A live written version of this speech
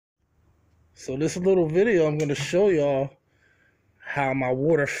So this little video, I'm going to show y'all how my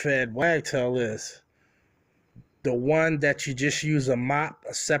water-fed wagtail is. The one that you just use a mop,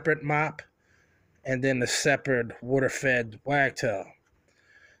 a separate mop, and then the separate water-fed wagtail.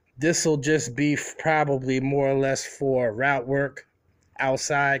 This will just be probably more or less for route work,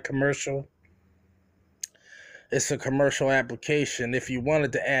 outside, commercial. It's a commercial application. If you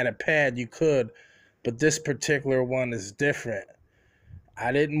wanted to add a pad, you could, but this particular one is different.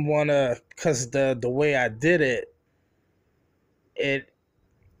 I didn't want to, because the way I did it, it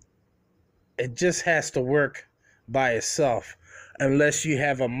just has to work by itself unless you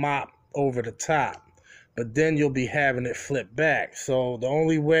have a mop over the top, but then you'll be having it flip back. So the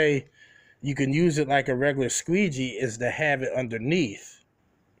only way you can use it like a regular squeegee is to have it underneath.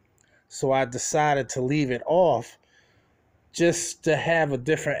 So I decided to leave it off just to have a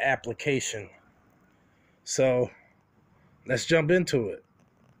different application. So let's jump into it.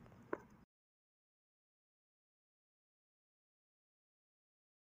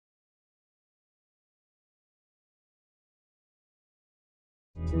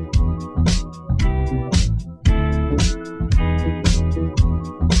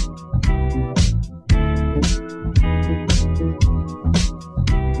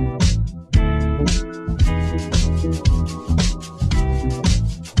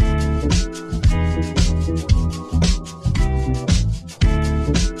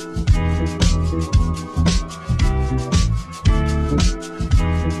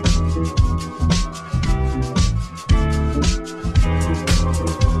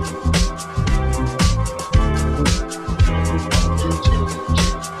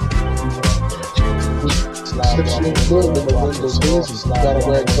 Good when the window's busy, gotta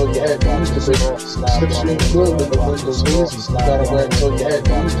wear it till your head used to be. Slip sleep good when the window's busy, gotta wear it till your head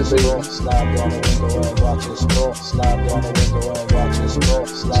used to be. Slide down the window and watch it scroll. Slide down the window and watch it scroll.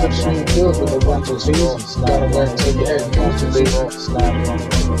 Slip sleep good when the window's busy, gotta wear it till your head used to be. Slide down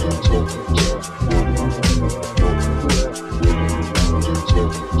the window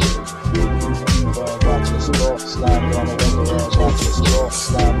and watch it scroll. Slide down the window and watch it scroll.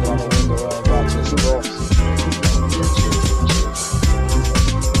 Slide down the window and watch it scroll.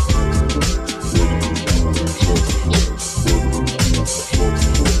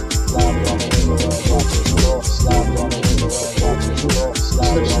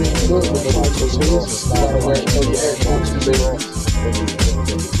 Good when the window's busy, gotta wear it till your head used to be.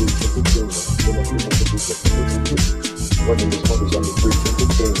 Running as hard as I can breathe in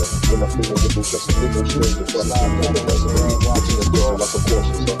container. When I feel a little just a little stranger. Slide down the window and watching it go like a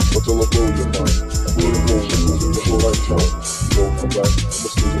cautious up. But till I blow your mind, I'm really going to move the whole lifetime. You know, I'm right, I'm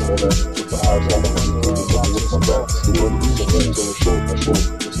listening to all that. With my eyes on the window, with my back. The world is so hands on the shoulder.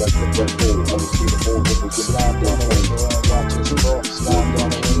 It's like the black hole. I was seeing the whole window. Slide down the window and watch it roll. Slide down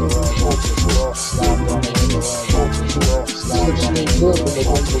the window and watch it roll. Slide down the window and watch it roll. Slide down the window when the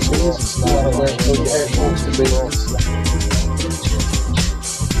window's busy. Gotta wear it till your head used to be.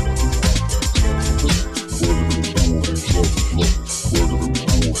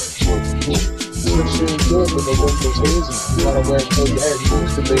 Good when the window's hazy, gotta wear it till your head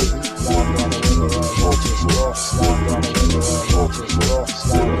used to be. Slide down the window and watch it roll. Slide down the window and watch it roll.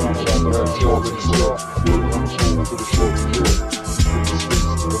 Slide down the window and watch it roll. To the short kid, in the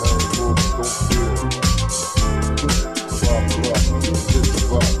streets, but I ain't moving, don't fear. Rock, hit the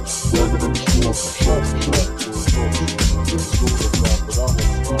rock, ragged in the store, shot, to the door. It's soon to rock, but I'm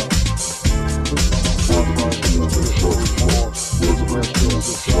a rock. I'm right, to the story more. There's a man feels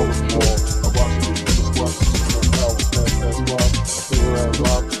a shower more. I'm watching it.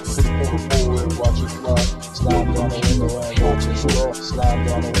 Slide down the window and watch it scroll. Slide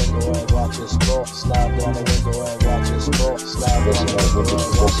down the window and watch it scroll. Slide down the window and watch it scroll. Slide down the window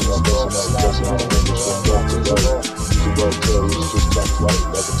and watch it scroll. Slide down the window and watch it scroll. Use a wagtail, it's just top flight,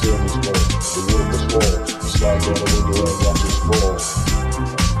 like a tail is low. The wind must fall. Slide down the window and watch it scroll.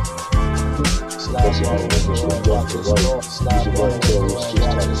 Slide down the window and watch it scroll. Slide down the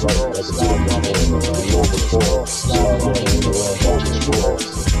window and watch it scroll. Slide down the window and watch it scroll. Slide down the window and watch it scroll.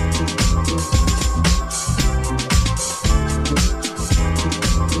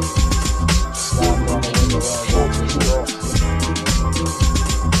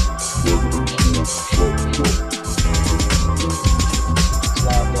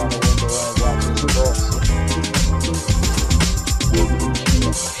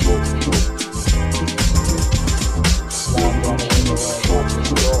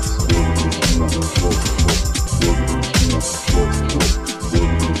 Slide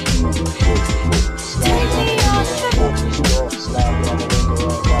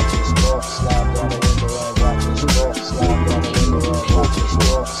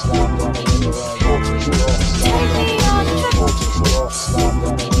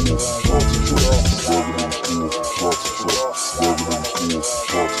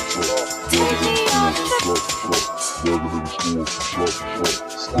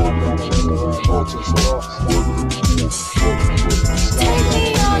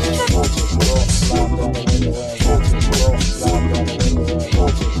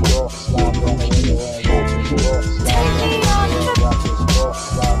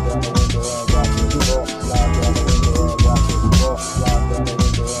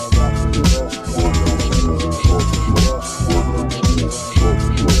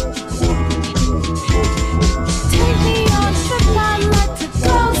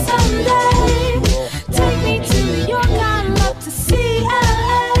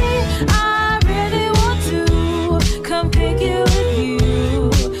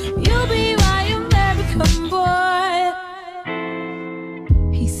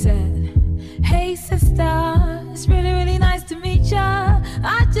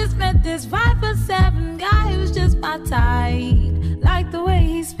This 5'7" guy who's just my type. Like the way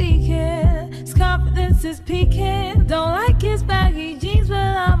he's speaking, his confidence is peaking. Don't like his baggy jeans, but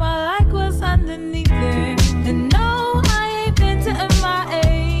I'ma like what's underneath it. And no, I ain't been to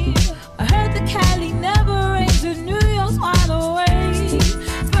M.A.W. I heard the Cali never rains, and New York's wide awake.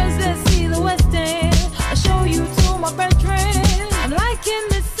 First, let's see the West End. I'll show you to my brethren. I'm liking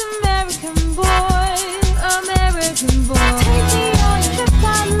this American boy, American boy. Take me on a trip,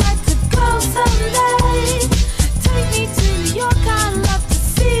 I'd like to go someday. Take me to New York, I'd love to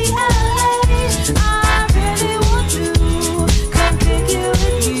see LA. I really want to come pick you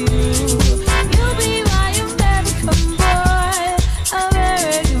with you. You'll be my American boy,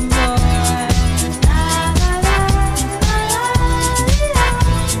 American boy. La la la la la la la la.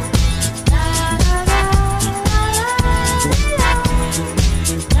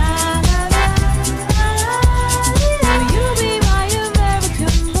 You'll be my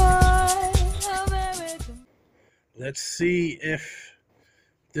American boy, American. Let's see if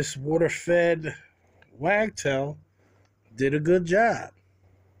this water-fed wagtail did a good job.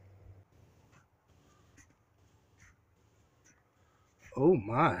 Oh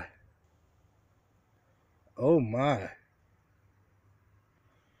my. Oh my.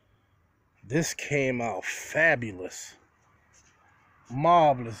 This came out fabulous.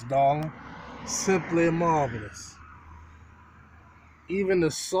 Marvelous, darling. Simply marvelous. Even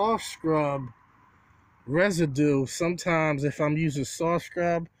the soft scrub residue, sometimes if I'm using soft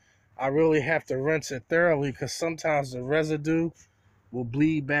scrub, I really have to rinse it thoroughly because sometimes the residue will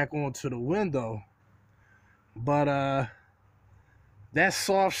bleed back onto the window. But that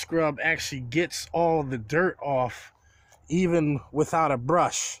soft scrub actually gets all the dirt off even without a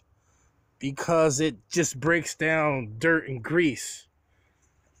brush, because it just breaks down dirt and grease.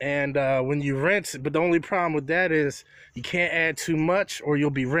 And when you rinse it, but the only problem with that is you can't add too much or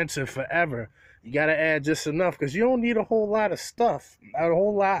you'll be rinsing forever. You got to add just enough because you don't need a whole lot of stuff, a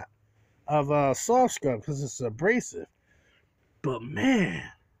whole lot of soft scrub because it's abrasive. But man,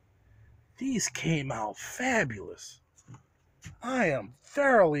 these came out fabulous. I am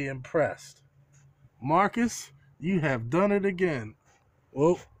thoroughly impressed. Marcus, you have done it again.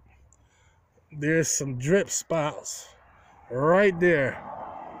 Well, there's some drip spots right there.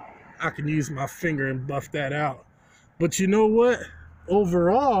 I can use my finger and buff that out. But you know what?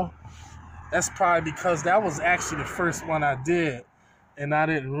 Overall, that's probably because that was actually the first one I did, and I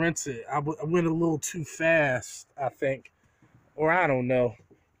didn't rinse it. I went a little too fast, I think. Or I don't know.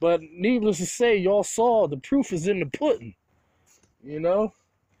 But needless to say, y'all saw the proof is in the pudding. You know?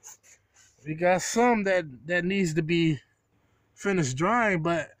 We got some that needs to be finished drying,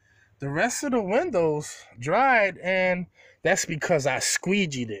 but the rest of the windows dried, and that's because I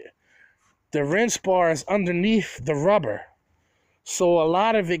squeegeed it. The rinse bar is underneath the rubber. So a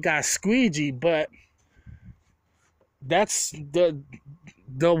lot of it got squeegee, but that's the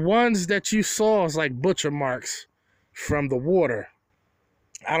ones that you saw is like butcher marks from the water.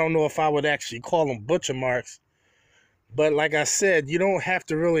 I don't know if I would actually call them butcher marks, but like I said, you don't have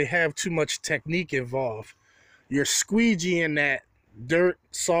to really have too much technique involved. You're squeegeeing that dirt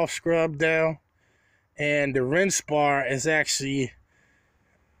soft scrub down, and the rinse bar is actually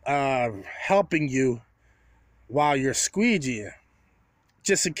helping you while you're squeegeeing.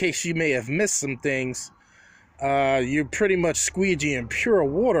 Just in case you may have missed some things, you're pretty much squeegeeing pure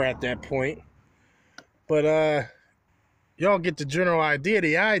water at that point. But y'all get the general idea.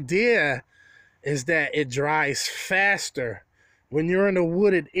 The idea is that it dries faster when you're in a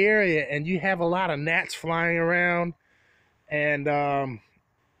wooded area and you have a lot of gnats flying around, and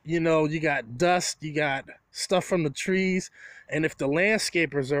you know, you got dust, you got stuff from the trees. And if the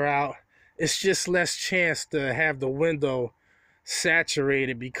landscapers are out, it's just less chance to have the window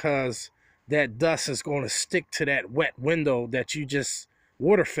saturated because that dust is going to stick to that wet window that you just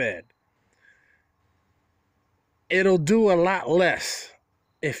water fed. It'll do a lot less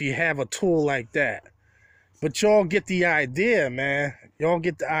if you have a tool like that. But y'all get the idea, man. Y'all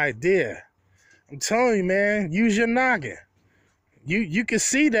get the idea. I'm telling you, man, use your noggin. You can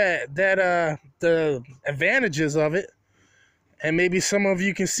see that the advantages of it, and maybe some of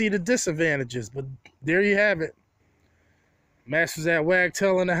you can see the disadvantages, but there you have it. Masters at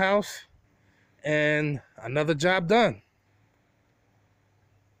Wagtail in the house, and another job done.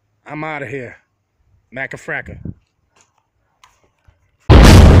 I'm out of here. Maca Fracca.